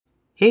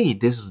Hey,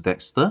 this is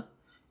Dexter.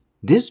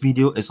 This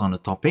video is on the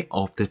topic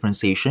of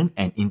differentiation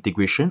and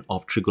integration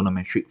of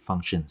trigonometric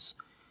functions.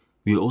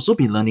 We'll also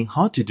be learning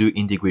how to do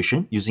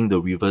integration using the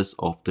reverse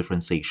of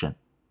differentiation.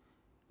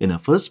 In the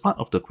first part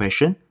of the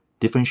question,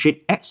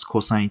 differentiate x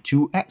cosine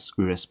 2x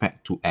with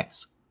respect to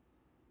x.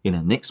 In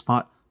the next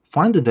part,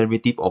 find the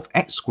derivative of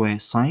x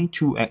squared sine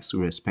 2x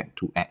with respect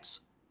to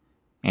x.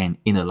 And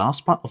in the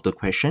last part of the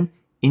question,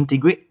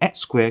 integrate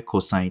x squared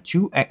cosine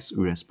 2x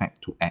with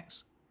respect to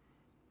x.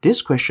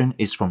 This question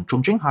is from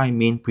Chung High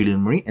Main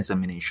Preliminary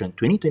Examination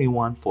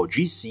 2021 for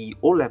GCE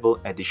O-Level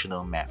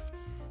Additional Math.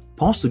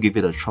 Pause to give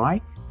it a try,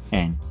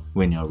 and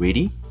when you're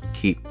ready,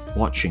 keep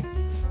watching.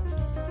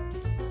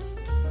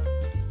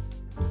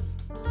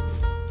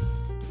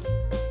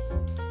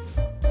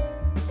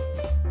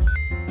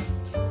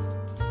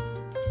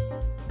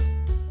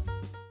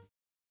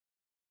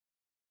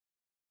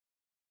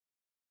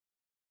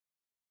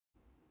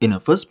 In the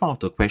first part of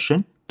the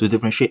question, to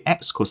differentiate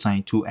x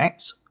cosine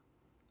 2x,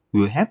 we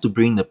will have to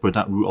bring the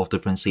product rule of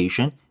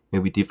differentiation where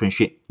we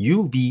differentiate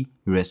uv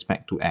with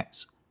respect to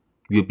x.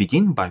 We will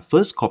begin by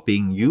first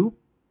copying u,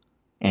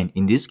 and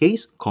in this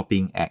case,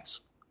 copying x.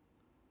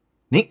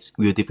 Next,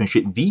 we will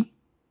differentiate v,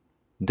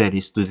 that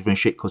is to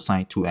differentiate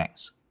cosine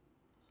 2x.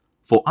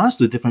 For us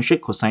to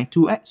differentiate cosine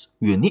 2x,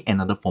 we will need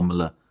another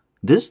formula.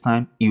 This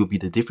time, it will be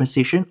the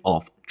differentiation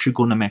of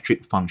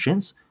trigonometric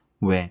functions,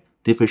 where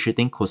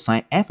differentiating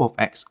cosine f of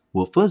x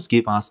will first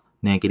give us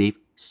negative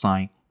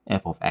sine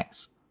f of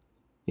x.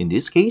 In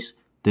this case,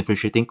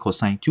 differentiating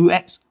cosine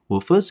 2x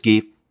will first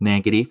give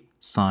negative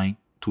sine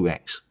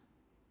 2x.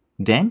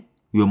 Then,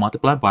 we will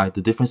multiply by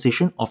the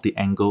differentiation of the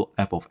angle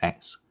f of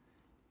x.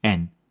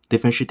 And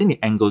differentiating the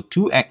angle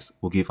 2x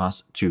will give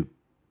us 2.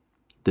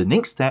 The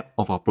next step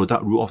of our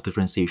product rule of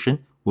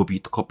differentiation will be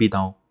to copy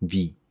down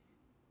v.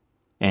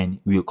 And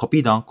we will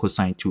copy down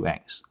cosine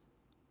 2x,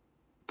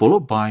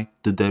 followed by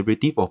the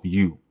derivative of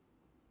u.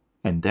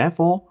 And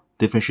therefore,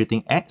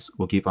 differentiating x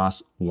will give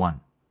us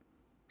 1.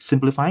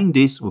 Simplifying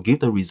this will give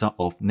the result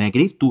of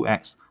negative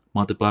 2x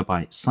multiplied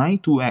by sine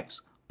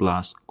 2x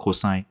plus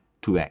cosine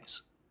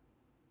 2x.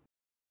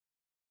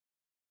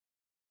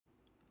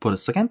 For the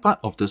second part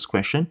of this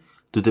question,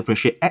 to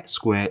differentiate x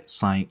squared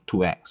sine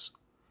 2x,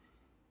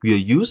 we will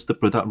use the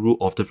product rule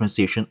of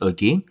differentiation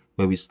again,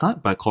 where we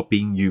start by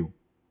copying u,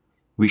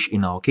 which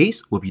in our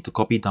case will be to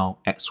copy down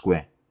x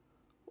squared,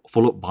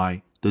 followed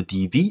by the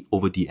dv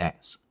over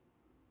dx.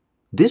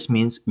 This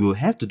means we will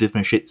have to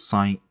differentiate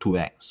sine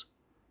 2x.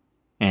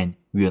 And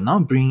we will now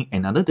bring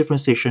another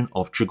differentiation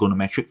of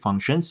trigonometric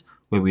functions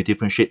where we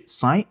differentiate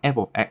sine f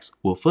of x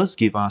will first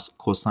give us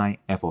cosine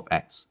f of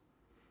x.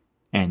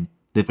 And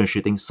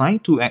differentiating sine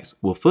 2x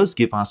will first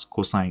give us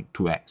cosine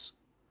 2x,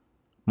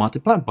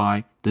 multiplied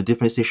by the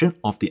differentiation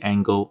of the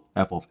angle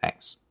f of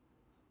x.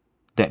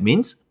 That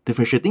means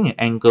differentiating an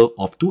angle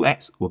of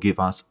 2x will give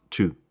us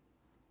 2.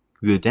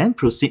 We will then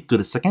proceed to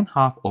the second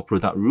half of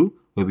product rule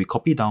where we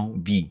copy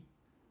down v.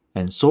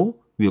 And so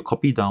we will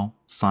copy down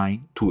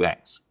sine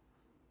 2x.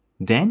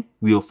 Then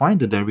we will find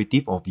the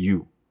derivative of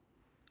u.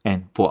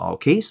 And for our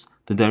case,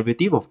 the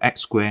derivative of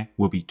x squared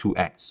will be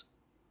 2x.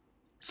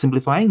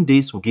 Simplifying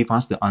this will give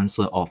us the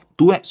answer of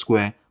 2x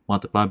squared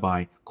multiplied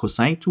by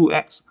cosine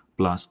 2x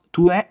plus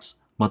 2x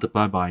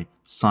multiplied by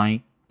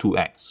sine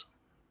 2x.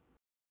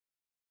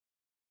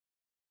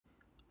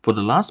 For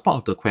the last part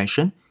of the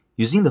question,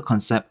 using the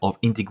concept of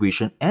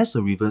integration as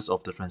a reverse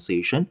of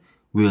differentiation,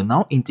 we will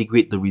now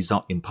integrate the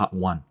result in part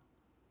 1.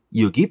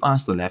 It will give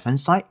us the left-hand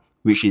side,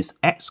 which is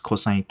x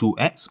cosine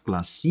 2x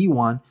plus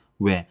c1,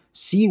 where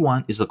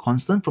c1 is a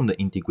constant from the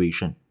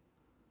integration.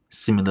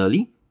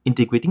 Similarly,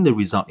 integrating the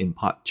result in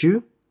part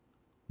 2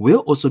 will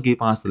also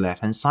give us the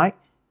left-hand side,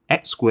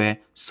 x squared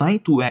sine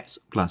 2x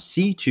plus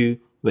c2,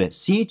 where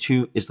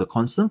c2 is the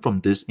constant from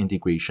this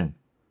integration.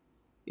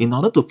 In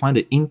order to find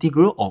the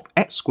integral of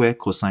x squared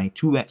cosine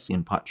 2x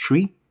in part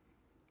 3,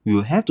 we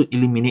will have to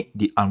eliminate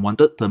the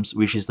unwanted terms,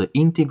 which is the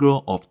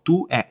integral of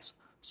 2x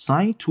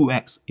sine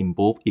 2x in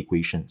both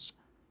equations,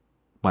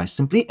 by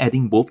simply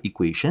adding both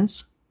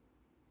equations.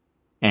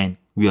 And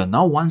we are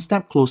now one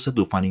step closer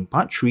to finding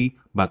part 3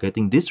 by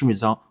getting this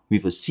result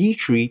with a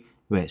c3,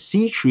 where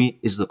c3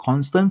 is the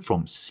constant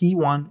from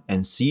c1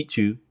 and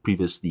c2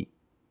 previously.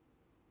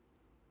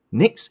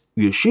 Next,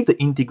 we will shift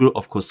the integral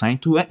of cosine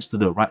 2x to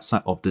the right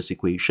side of this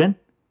equation.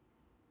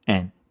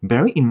 And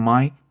bearing in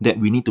mind that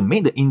we need to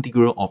make the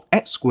integral of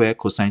x squared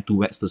cosine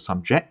 2x the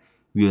subject,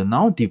 we will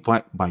now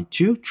divide by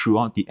 2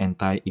 throughout the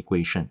entire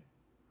equation.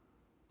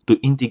 To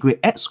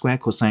integrate x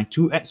squared cosine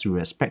 2x with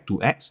respect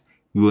to x,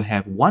 we will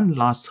have one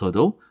last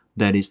hurdle,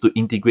 that is to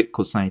integrate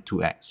cosine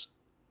 2x.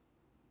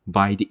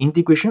 By the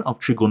integration of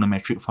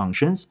trigonometric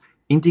functions,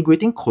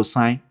 integrating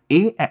cosine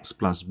ax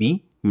plus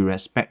b with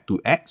respect to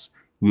x,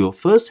 we will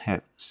first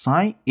have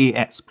sine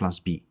ax plus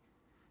b.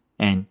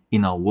 And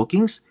in our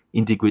workings,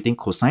 integrating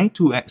cosine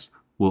 2x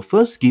will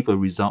first give a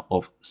result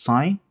of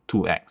sine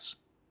 2x.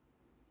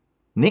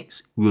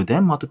 Next, we will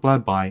then multiply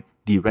by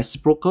the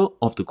reciprocal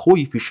of the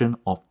coefficient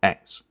of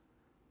x.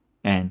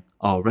 And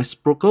our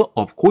reciprocal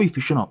of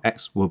coefficient of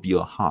x will be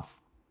a half.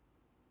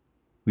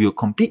 we will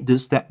complete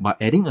this step by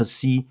adding a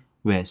c,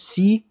 where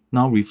c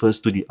now refers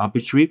to the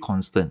arbitrary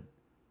constant.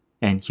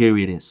 And here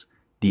it is,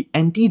 the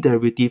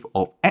antiderivative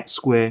of x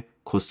squared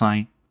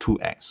cosine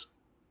 2x.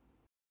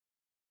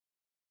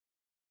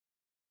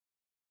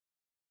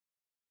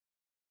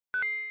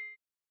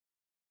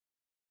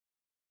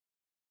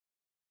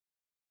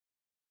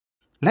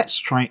 Let's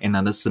try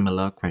another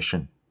similar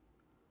question.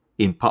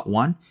 In part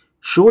 1,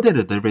 show that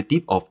the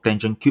derivative of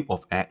tangent cube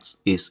of x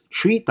is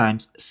 3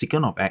 times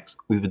secant of x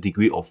with a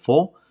degree of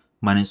 4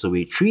 minus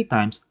away 3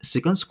 times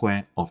secant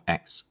square of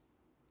x.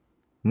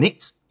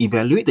 Next,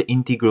 evaluate the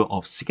integral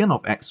of secant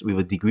of x with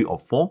a degree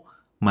of 4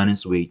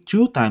 minus away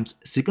 2 times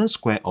secant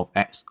square of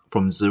x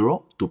from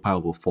 0 to pi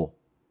over 4.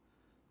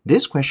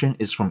 This question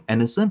is from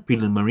Anderson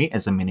Preliminary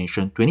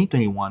Examination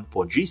 2021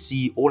 for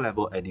GCE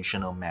O-Level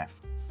Additional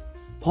Math.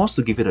 Pause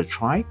to give it a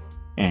try,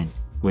 and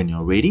when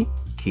you're ready,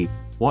 keep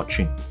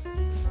watching.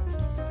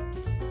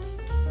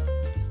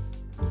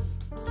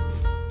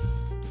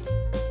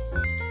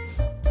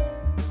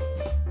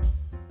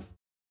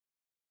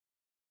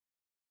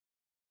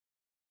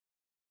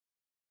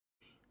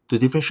 To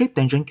differentiate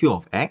tangent cube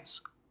of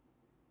x,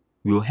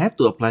 we will have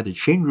to apply the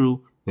chain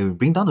rule where we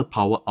bring down the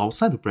power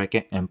outside the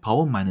bracket and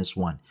power minus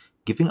 1,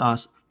 giving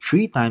us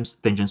 3 times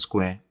tangent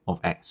square of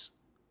x,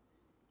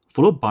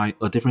 followed by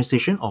a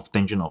differentiation of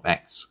tangent of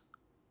x,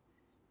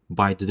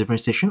 by the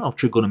differentiation of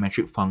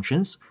trigonometric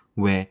functions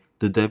where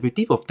the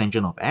derivative of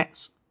tangent of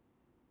x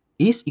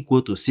is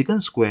equal to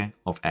secant square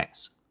of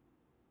x.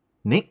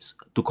 Next,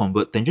 to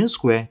convert tangent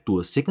square to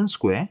a secant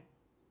square,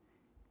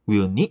 we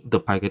will need the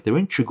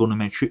Pythagorean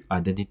trigonometric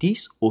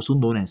identities, also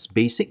known as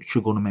basic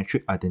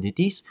trigonometric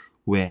identities,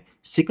 where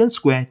secant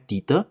square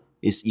theta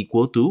is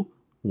equal to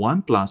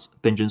 1 plus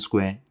tangent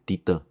square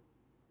theta.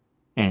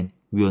 And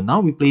we will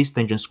now replace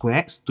tangent square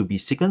x to be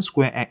secant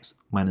square x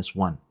minus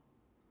 1.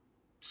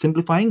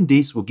 Simplifying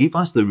this will give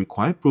us the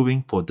required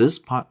proving for this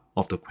part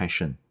of the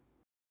question.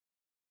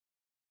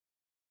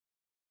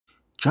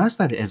 Just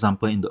like the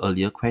example in the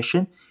earlier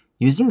question,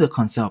 using the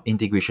concept of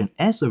integration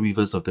as a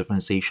reverse of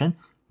differentiation,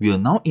 we will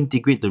now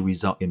integrate the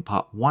result in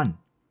part 1,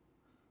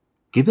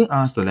 giving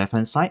us the left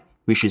hand side,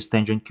 which is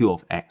tangent cube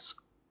of x.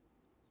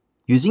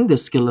 Using the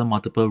scalar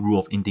multiple rule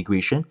of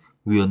integration,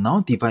 we will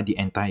now divide the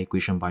entire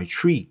equation by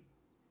 3.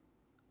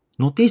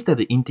 Notice that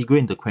the integral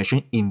in the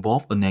question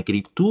involves a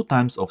negative 2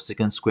 times of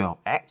secant square of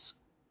x.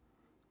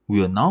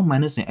 We will now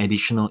minus an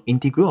additional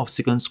integral of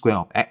secant square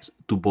of x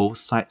to both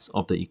sides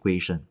of the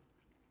equation.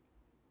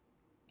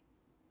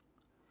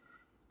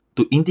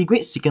 To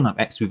integrate secant of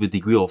x with a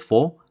degree of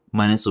 4,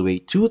 minus away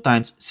 2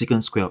 times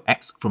secant square of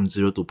x from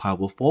 0 to pi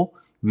over 4,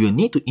 we will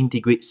need to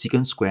integrate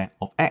secant square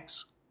of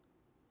x.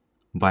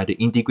 By the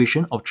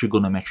integration of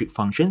trigonometric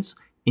functions,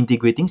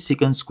 integrating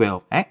secant square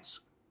of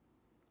x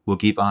will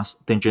give us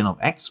tangent of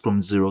x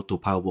from 0 to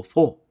pi over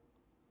 4.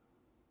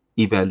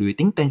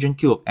 Evaluating tangent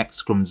cube of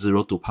x from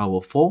 0 to pi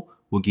over 4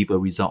 will give a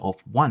result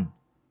of 1.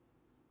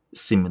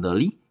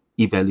 Similarly,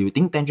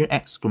 evaluating tangent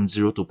x from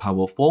 0 to pi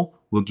over 4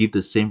 will give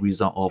the same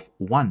result of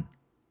 1.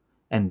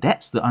 And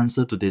that's the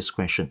answer to this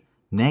question,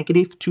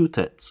 negative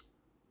 2/3.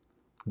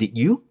 Did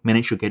you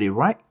manage to get it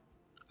right?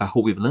 I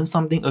hope we've learned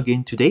something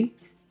again today.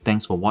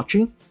 Thanks for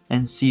watching,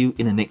 and see you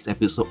in the next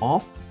episode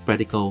of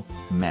Practical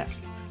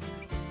Math.